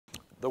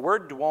The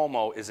word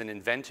Duomo is an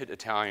invented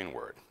Italian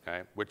word,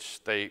 okay,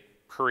 which they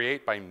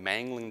create by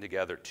mangling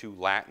together two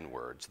Latin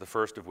words, the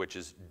first of which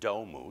is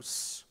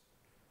domus,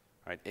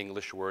 right?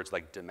 English words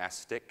like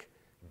domestic,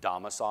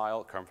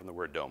 domicile come from the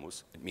word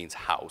domus. It means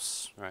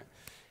house, right?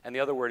 And the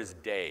other word is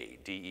Dei,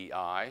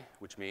 D-E-I,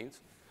 which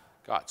means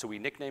God. So we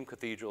nickname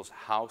cathedrals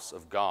house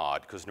of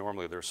God because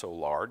normally they're so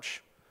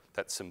large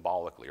that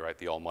symbolically, right,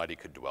 the Almighty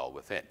could dwell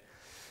within.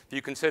 If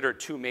you consider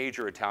two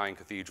major Italian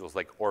cathedrals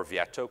like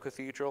Orvieto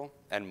Cathedral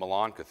and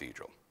Milan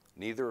Cathedral,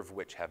 neither of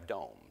which have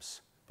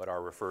domes, but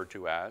are referred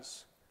to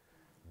as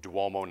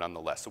Duomo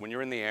nonetheless. So when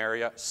you're in the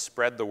area,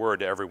 spread the word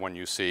to everyone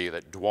you see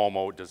that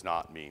Duomo does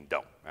not mean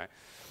dome, right?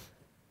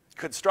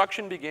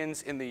 Construction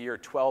begins in the year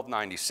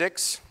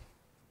 1296,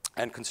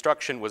 and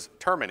construction was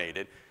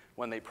terminated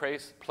when they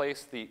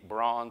placed the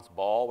bronze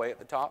ball way at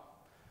the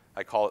top.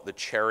 I call it the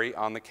cherry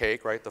on the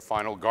cake, right? The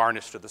final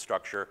garnish to the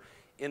structure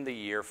in the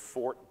year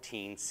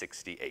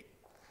 1468.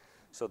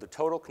 So the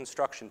total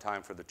construction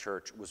time for the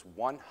church was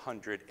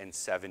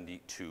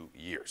 172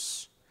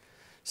 years.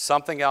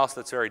 Something else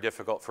that's very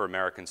difficult for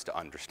Americans to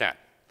understand.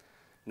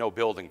 No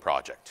building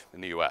project in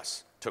the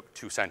US took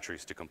 2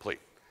 centuries to complete.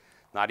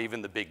 Not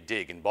even the Big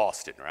Dig in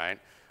Boston, right?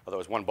 Although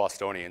as one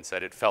Bostonian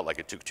said, it felt like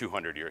it took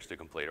 200 years to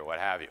complete or what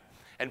have you.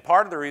 And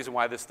part of the reason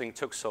why this thing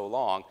took so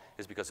long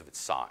is because of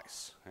its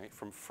size, right?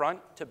 From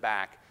front to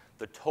back,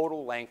 the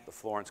total length of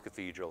Florence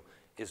Cathedral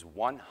is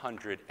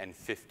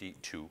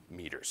 152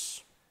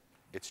 meters.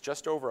 It's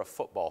just over a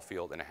football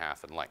field and a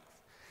half in length.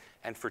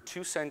 And for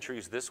 2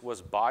 centuries, this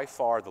was by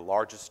far the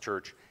largest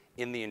church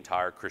in the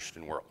entire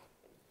Christian world,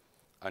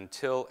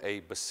 until a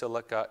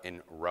basilica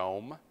in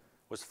Rome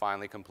was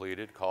finally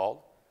completed called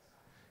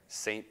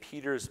St.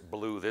 Peter's.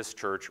 Blew this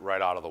church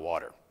right out of the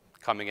water,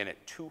 coming in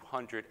at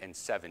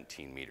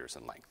 217 meters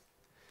in length.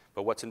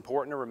 But what's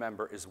important to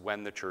remember is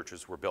when the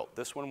churches were built.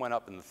 This one went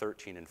up in the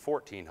 13 and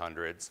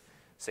 1400s,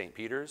 St.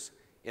 Peter's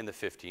in the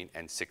 15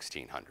 and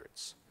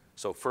 1600s.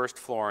 So first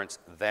Florence,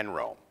 then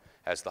Rome,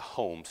 as the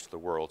homes to the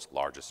world's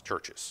largest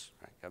churches.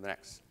 All right, go to the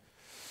next.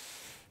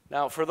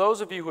 Now, for those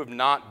of you who have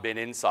not been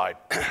inside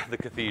the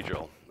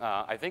cathedral,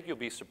 I think you'll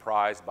be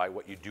surprised by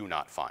what you do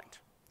not find,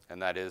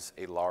 and that is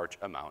a large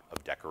amount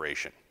of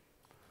decoration.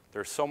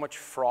 There's so much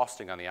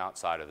frosting on the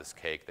outside of this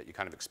cake that you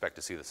kind of expect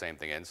to see the same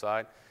thing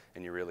inside,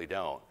 and you really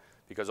don't,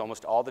 because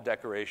almost all the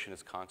decoration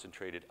is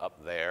concentrated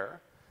up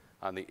there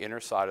on the inner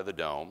side of the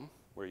dome,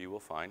 where you will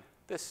find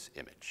this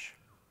image.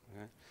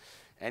 Okay?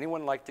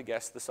 Anyone like to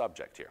guess the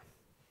subject here?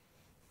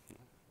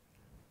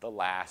 The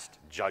Last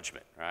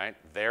Judgment, right?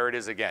 There it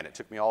is again. It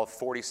took me all of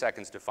 40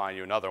 seconds to find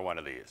you another one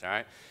of these, all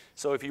right?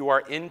 So if you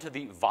are into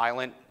the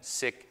violent,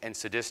 sick, and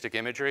sadistic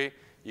imagery,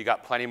 you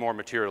got plenty more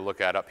material to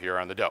look at up here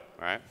on the dome,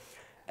 all right?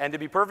 And to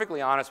be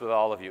perfectly honest with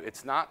all of you,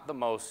 it's not the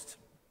most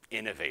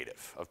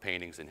innovative of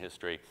paintings in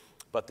history,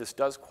 but this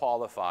does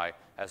qualify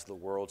as the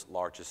world's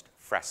largest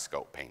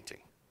fresco painting.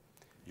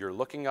 You're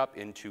looking up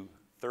into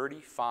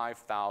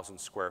 35,000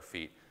 square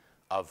feet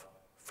of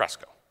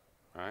fresco,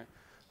 all right?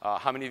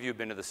 How many of you have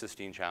been to the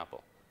Sistine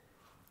Chapel?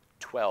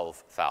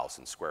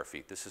 12,000 square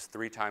feet. This is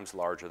 3 times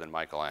larger than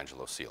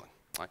Michelangelo's ceiling.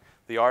 Right?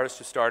 The artist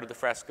who started the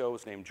fresco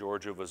was named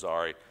Giorgio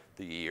Vasari,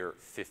 the year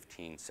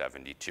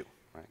 1572.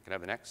 Right? Can I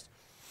have the next?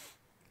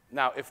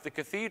 Now, if the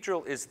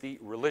cathedral is the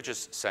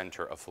religious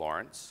center of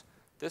Florence,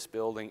 this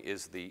building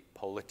is the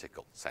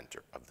political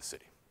center of the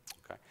city.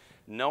 Okay?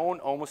 Known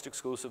almost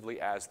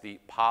exclusively as the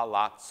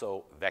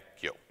Palazzo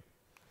Vecchio.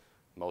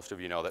 Most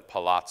of you know that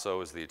palazzo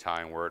is the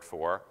Italian word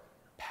for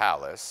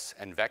palace,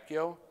 and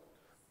vecchio,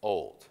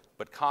 old.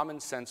 But common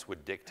sense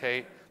would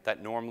dictate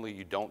that normally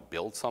you don't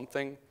build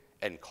something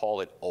and call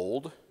it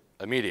old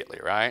immediately,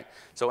 right?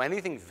 So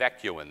anything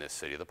vecchio in this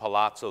city, the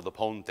palazzo, the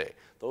ponte,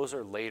 those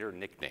are later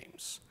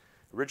nicknames.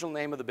 Original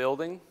name of the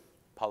building,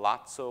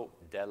 Palazzo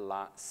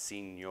della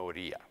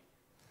Signoria.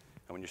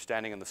 And when you're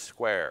standing in the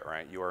square,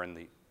 right, you are in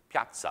the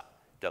Piazza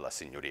della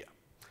Signoria.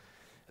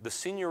 The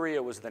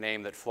Signoria was the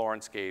name that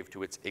Florence gave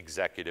to its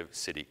executive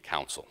city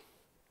council,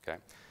 okay?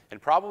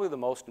 And probably the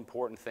most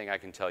important thing I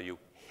can tell you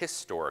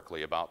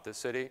historically about this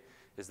city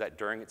is that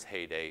during its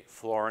heyday,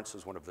 Florence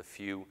was one of the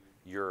few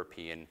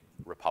European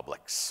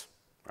republics,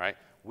 right?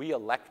 We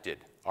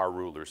elected our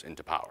rulers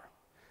into power.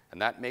 And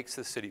that makes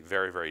the city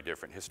very, very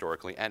different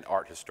historically and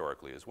art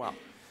historically as well.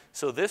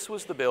 So this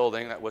was the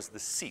building that was the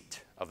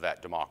seat of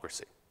that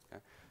democracy.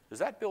 Okay? Does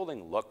that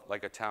building look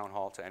like a town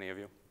hall to any of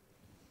you?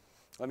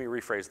 Let me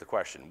rephrase the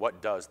question.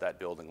 What does that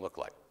building look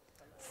like?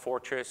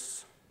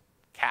 Fortress,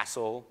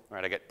 castle,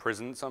 right? I get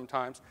prison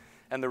sometimes.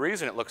 And the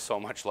reason it looks so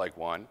much like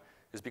one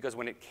is because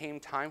when it came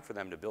time for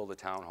them to build a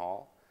town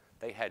hall,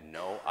 they had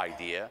no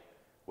idea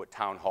what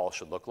town hall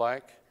should look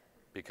like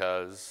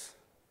because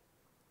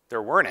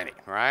there weren't any,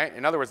 right?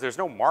 In other words, there's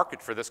no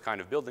market for this kind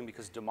of building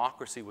because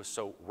democracy was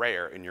so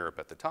rare in Europe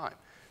at the time.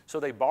 So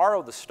they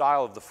borrowed the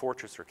style of the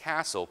fortress or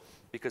castle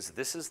because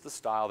this is the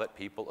style that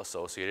people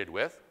associated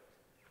with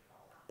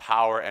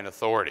power and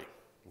authority,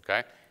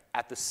 okay?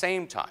 At the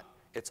same time,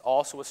 it's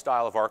also a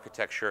style of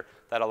architecture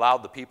that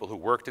allowed the people who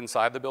worked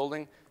inside the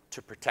building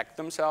to protect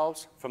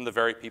themselves from the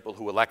very people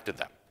who elected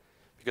them.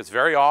 Because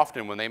very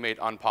often when they made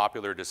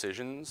unpopular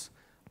decisions,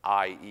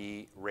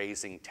 i.e.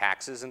 raising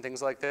taxes and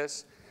things like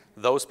this,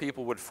 those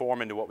people would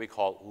form into what we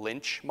call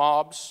lynch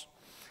mobs,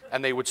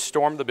 and they would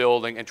storm the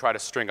building and try to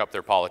string up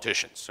their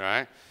politicians,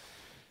 right?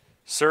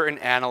 Certain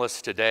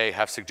analysts today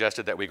have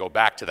suggested that we go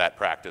back to that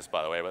practice,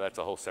 by the way, but that's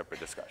a whole separate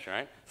discussion,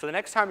 right? So the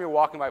next time you're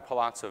walking by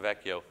Palazzo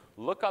Vecchio,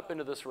 look up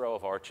into this row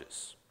of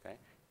arches, okay?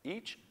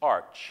 Each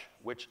arch,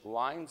 which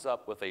lines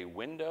up with a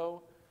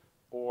window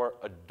or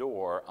a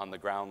door on the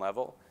ground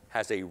level,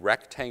 has a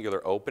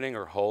rectangular opening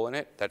or hole in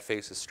it that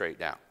faces straight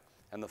down.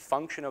 And the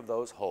function of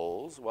those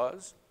holes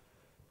was,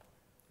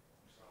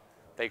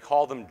 they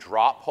call them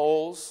drop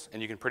holes,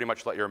 and you can pretty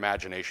much let your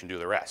imagination do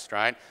the rest,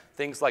 right?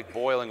 Things like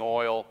boiling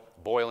oil,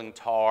 boiling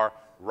tar,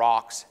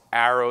 rocks,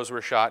 arrows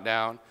were shot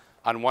down.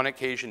 On one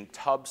occasion,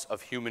 tubs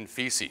of human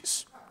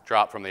feces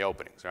dropped from the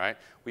openings, right?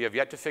 We have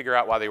yet to figure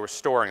out why they were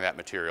storing that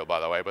material, by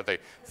the way, but they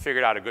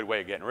figured out a good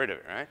way of getting rid of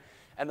it, right?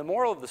 And the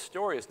moral of the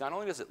story is not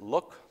only does it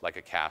look like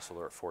a castle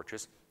or a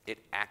fortress, it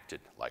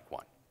acted like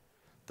one.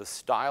 The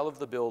style of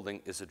the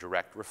building is a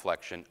direct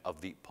reflection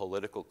of the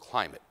political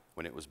climate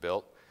when it was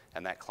built,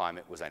 and that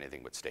climate was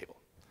anything but stable.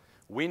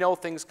 We know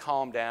things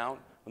calm down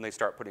when they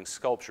start putting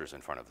sculptures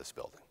in front of this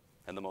building.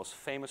 And the most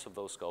famous of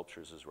those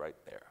sculptures is right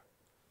there.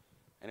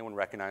 Anyone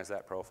recognize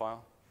that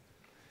profile?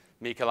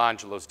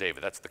 Michelangelo's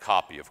David. That's the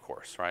copy, of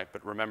course, right?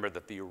 But remember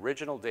that the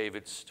original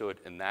David stood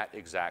in that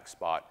exact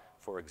spot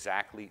for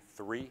exactly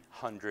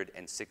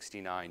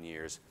 369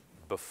 years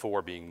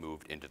before being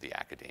moved into the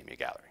Accademia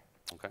Gallery.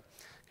 Okay, can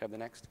I have the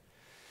next?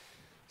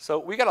 So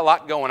we got a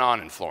lot going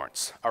on in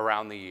Florence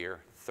around the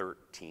year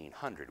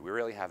 1300. We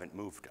really haven't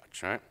moved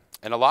much, right?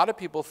 And a lot of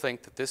people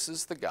think that this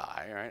is the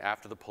guy, right,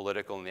 after the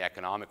political and the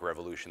economic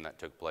revolution that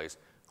took place,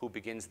 who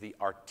begins the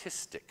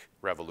artistic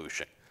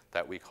revolution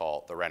that we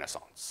call the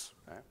Renaissance.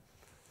 Right?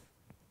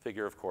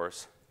 Figure, of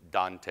course,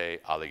 Dante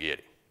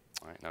Alighieri.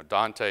 Right? Now,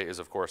 Dante is,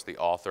 of course, the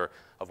author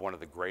of one of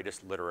the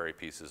greatest literary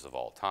pieces of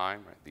all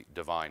time, right, the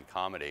Divine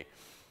Comedy.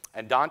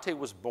 And Dante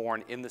was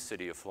born in the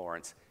city of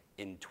Florence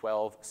in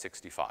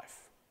 1265.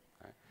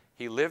 Right?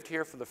 He lived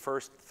here for the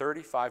first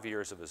 35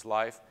 years of his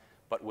life,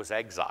 but was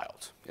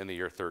exiled in the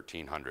year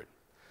 1300.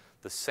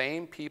 The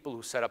same people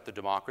who set up the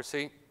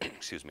democracy,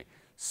 excuse me,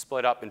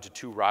 split up into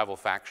two rival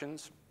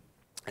factions,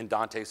 and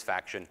Dante's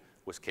faction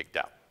was kicked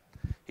out.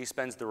 He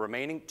spends the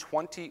remaining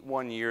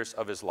 21 years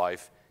of his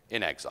life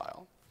in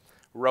exile,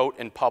 wrote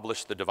and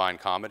published the Divine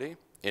Comedy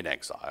in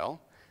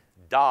exile,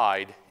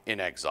 died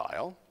in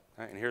exile,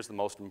 right? And here's the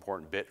most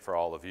important bit for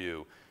all of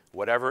you.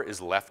 Whatever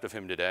is left of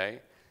him today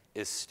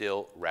is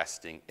still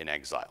resting in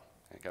exile.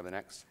 Can I have the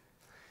next?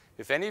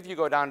 If any of you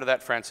go down to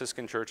that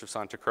Franciscan Church of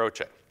Santa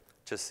Croce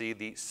to see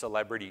the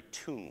celebrity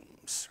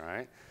tombs,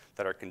 right,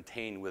 that are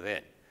contained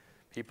within,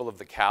 people of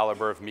the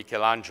caliber of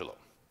Michelangelo,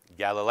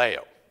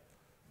 Galileo,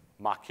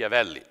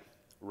 Machiavelli,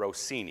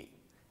 Rossini,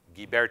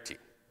 Ghiberti,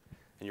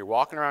 and you're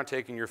walking around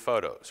taking your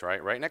photos,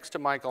 right? Right next to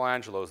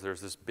Michelangelo's, there's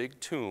this big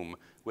tomb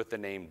with the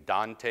name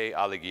Dante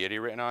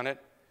Alighieri written on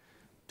it.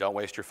 Don't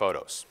waste your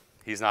photos.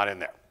 He's not in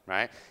there,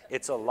 right?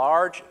 It's a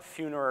large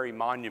funerary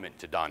monument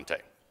to Dante.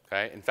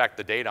 Okay? In fact,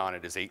 the date on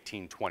it is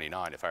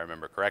 1829, if I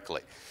remember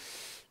correctly.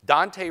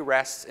 Dante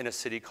rests in a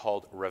city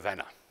called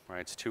Ravenna.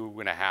 Right? It's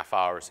 2.5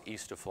 hours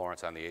east of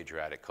Florence on the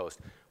Adriatic coast.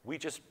 We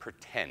just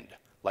pretend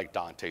like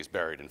Dante's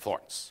buried in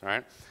Florence.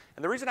 Right?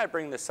 And the reason I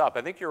bring this up,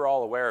 I think you're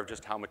all aware of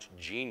just how much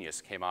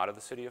genius came out of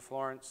the city of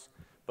Florence,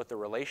 but the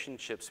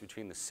relationships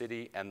between the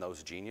city and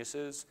those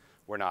geniuses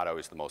were not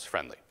always the most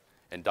friendly.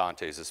 And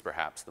Dante's is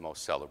perhaps the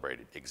most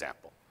celebrated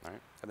example. Right?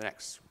 And the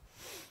next.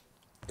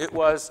 It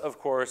was, of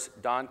course,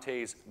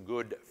 Dante's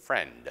good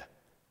friend,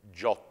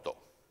 Giotto,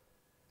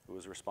 who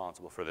was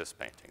responsible for this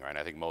painting, right?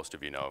 I think most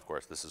of you know, of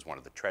course, this is one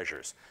of the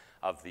treasures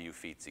of the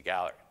Uffizi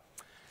Gallery.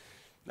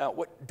 Now,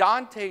 what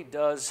Dante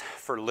does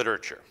for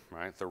literature,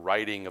 right, the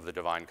writing of the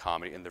Divine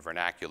Comedy in the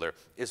vernacular,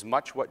 is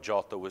much what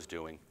Giotto was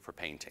doing for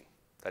painting.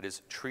 That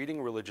is,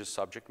 treating religious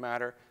subject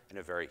matter in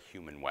a very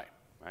human way.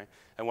 Right?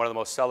 And one of the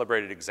most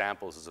celebrated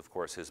examples is, of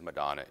course, his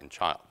Madonna and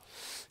Child.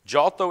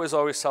 Giotto is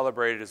always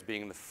celebrated as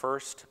being the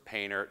first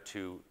painter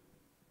to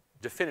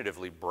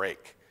definitively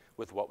break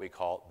with what we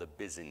call the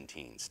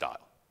Byzantine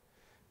style.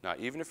 Now,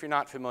 even if you're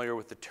not familiar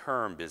with the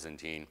term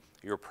Byzantine,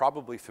 you're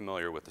probably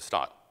familiar with the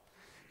style.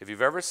 If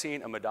you've ever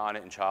seen a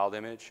Madonna and Child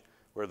image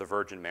where the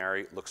Virgin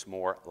Mary looks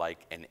more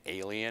like an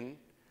alien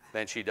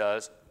than she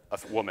does a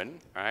woman,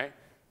 right?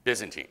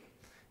 Byzantine.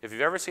 If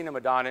you've ever seen a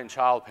Madonna and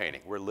Child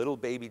painting where little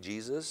baby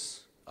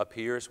Jesus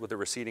appears with a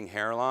receding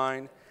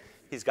hairline,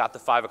 he's got the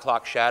 5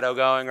 o'clock shadow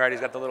going, right?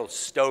 He's got the little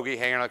stogie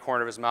hanging on the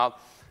corner of his mouth.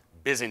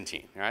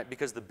 Byzantine, right?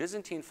 Because the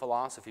Byzantine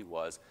philosophy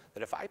was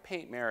that if I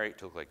paint Mary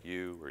to look like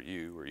you or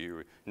you or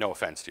you, no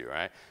offense to you,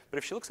 right? But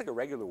if she looks like a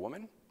regular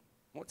woman,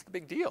 what's the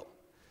big deal?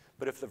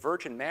 But if the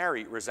Virgin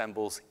Mary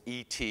resembles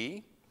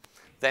E.T.,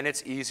 then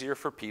it's easier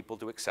for people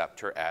to accept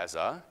her as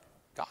a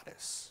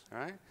goddess,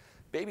 right?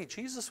 Baby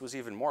Jesus was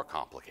even more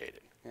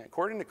complicated.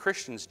 According to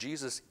Christians,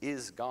 Jesus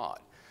is God.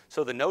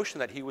 So the notion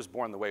that he was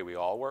born the way we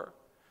all were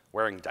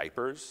wearing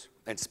diapers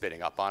and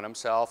spitting up on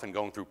himself and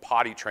going through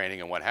potty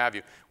training and what have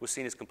you was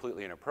seen as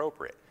completely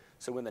inappropriate.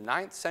 So in the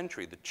 9th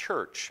century, the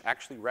church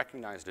actually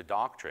recognized a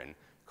doctrine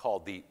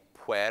called the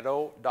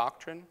puero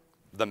doctrine,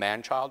 the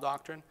man-child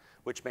doctrine,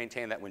 which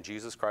maintained that when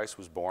Jesus Christ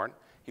was born,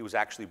 he was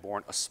actually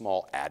born a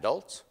small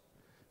adult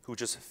who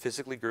just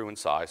physically grew in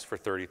size for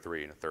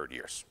 33 1/3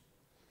 years.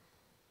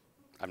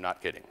 I'm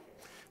not kidding.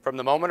 From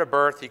the moment of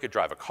birth, he could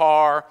drive a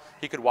car,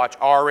 he could watch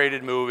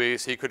R-rated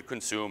movies, he could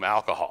consume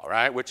alcohol,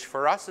 right? Which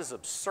for us is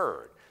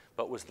absurd,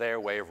 but was their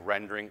way of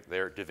rendering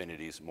their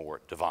divinities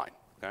more divine,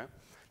 okay?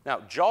 Now,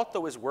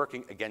 Giotto is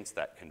working against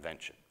that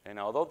convention. And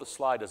although the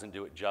slide doesn't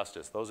do it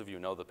justice, those of you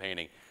who know the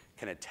painting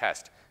can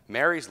attest,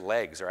 Mary's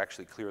legs are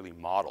actually clearly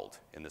modeled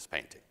in this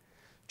painting.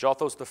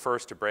 Giotto's the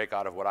first to break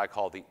out of what I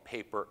call the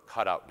paper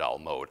cutout doll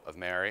mode of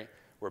Mary,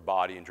 where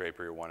body and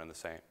drapery are one and the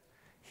same.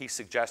 He's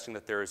suggesting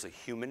that there is a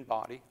human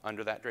body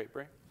under that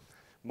drapery.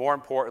 More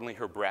importantly,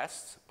 her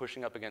breasts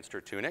pushing up against her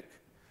tunic.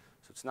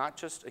 So it's not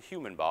just a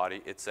human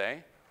body, it's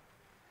a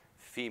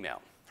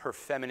female. Her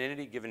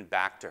femininity given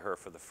back to her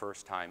for the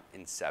first time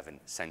in 7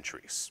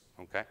 centuries,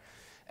 okay?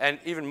 And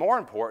even more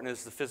important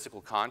is the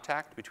physical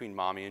contact between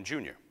Mommy and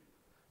Junior,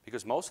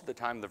 because most of the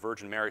time the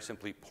Virgin Mary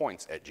simply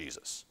points at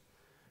Jesus.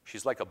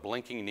 She's like a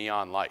blinking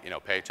neon light, you know,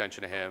 pay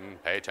attention to him,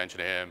 pay attention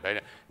to him.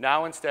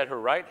 Now instead, her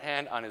right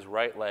hand on his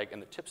right leg and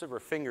the tips of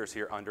her fingers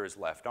here under his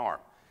left arm.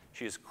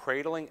 She is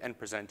cradling and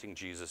presenting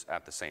Jesus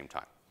at the same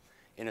time.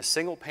 In a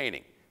single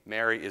painting,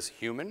 Mary is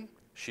human,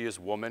 she is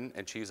woman,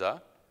 and she's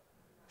a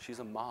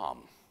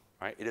mom,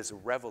 right? It is a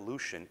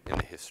revolution in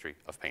the history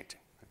of painting.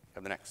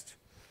 Have the next.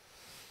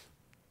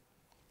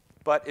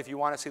 But if you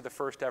want to see the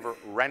first ever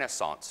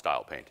Renaissance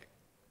style painting,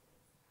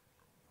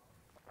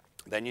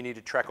 then you need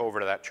to trek over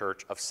to that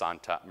church of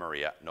Santa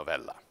Maria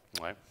Novella,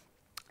 right,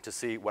 to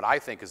see what I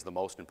think is the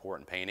most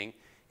important painting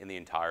in the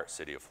entire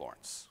city of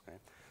Florence, okay?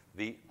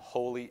 The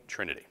Holy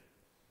Trinity.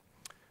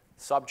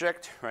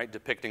 Subject, right,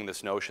 depicting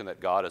this notion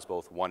that God is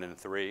both one and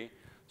three.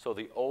 So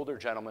the older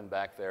gentleman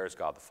back there is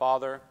God the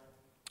Father,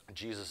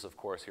 Jesus, of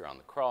course, here on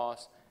the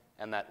cross,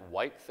 and that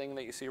white thing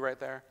that you see right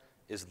there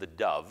is the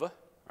dove,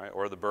 right,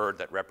 or the bird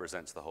that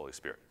represents the Holy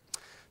Spirit.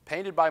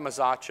 Painted by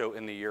Masaccio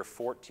in the year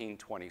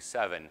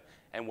 1427,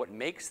 and what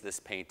makes this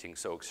painting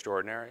so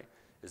extraordinary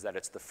is that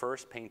it's the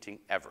first painting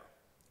ever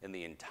in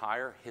the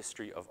entire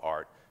history of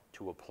art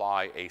to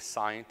apply a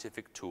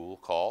scientific tool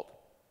called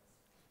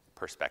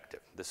perspective.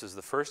 This is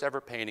the first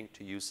ever painting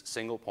to use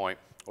single point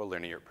or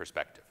linear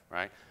perspective,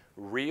 right?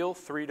 Real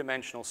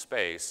 3-dimensional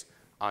space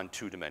on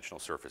 2-dimensional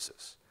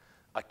surfaces.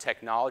 A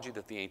technology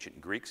that the ancient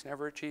Greeks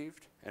never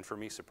achieved, and for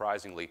me,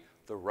 surprisingly,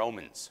 the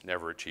Romans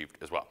never achieved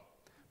as well.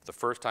 The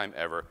first time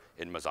ever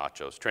in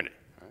Masaccio's Trinity.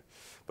 Right?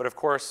 But of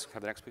course,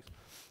 have the next please.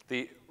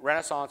 The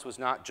Renaissance was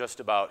not just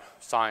about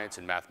science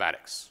and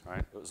mathematics,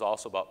 right? It was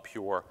also about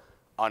pure,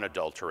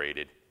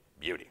 unadulterated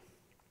beauty.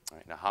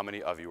 Right? Now, how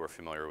many of you are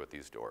familiar with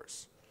these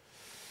doors?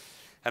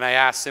 And I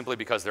ask simply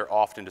because they're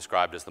often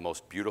described as the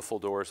most beautiful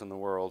doors in the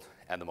world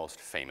and the most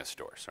famous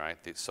doors,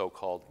 right? The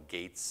so-called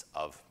gates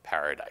of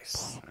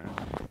paradise.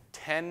 Right?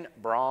 10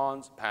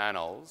 bronze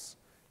panels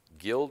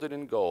gilded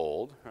in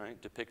gold,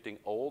 right, depicting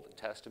Old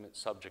Testament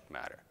subject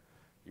matter.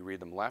 You read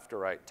them left or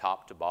right,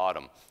 top to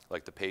bottom,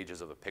 like the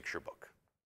pages of a picture book.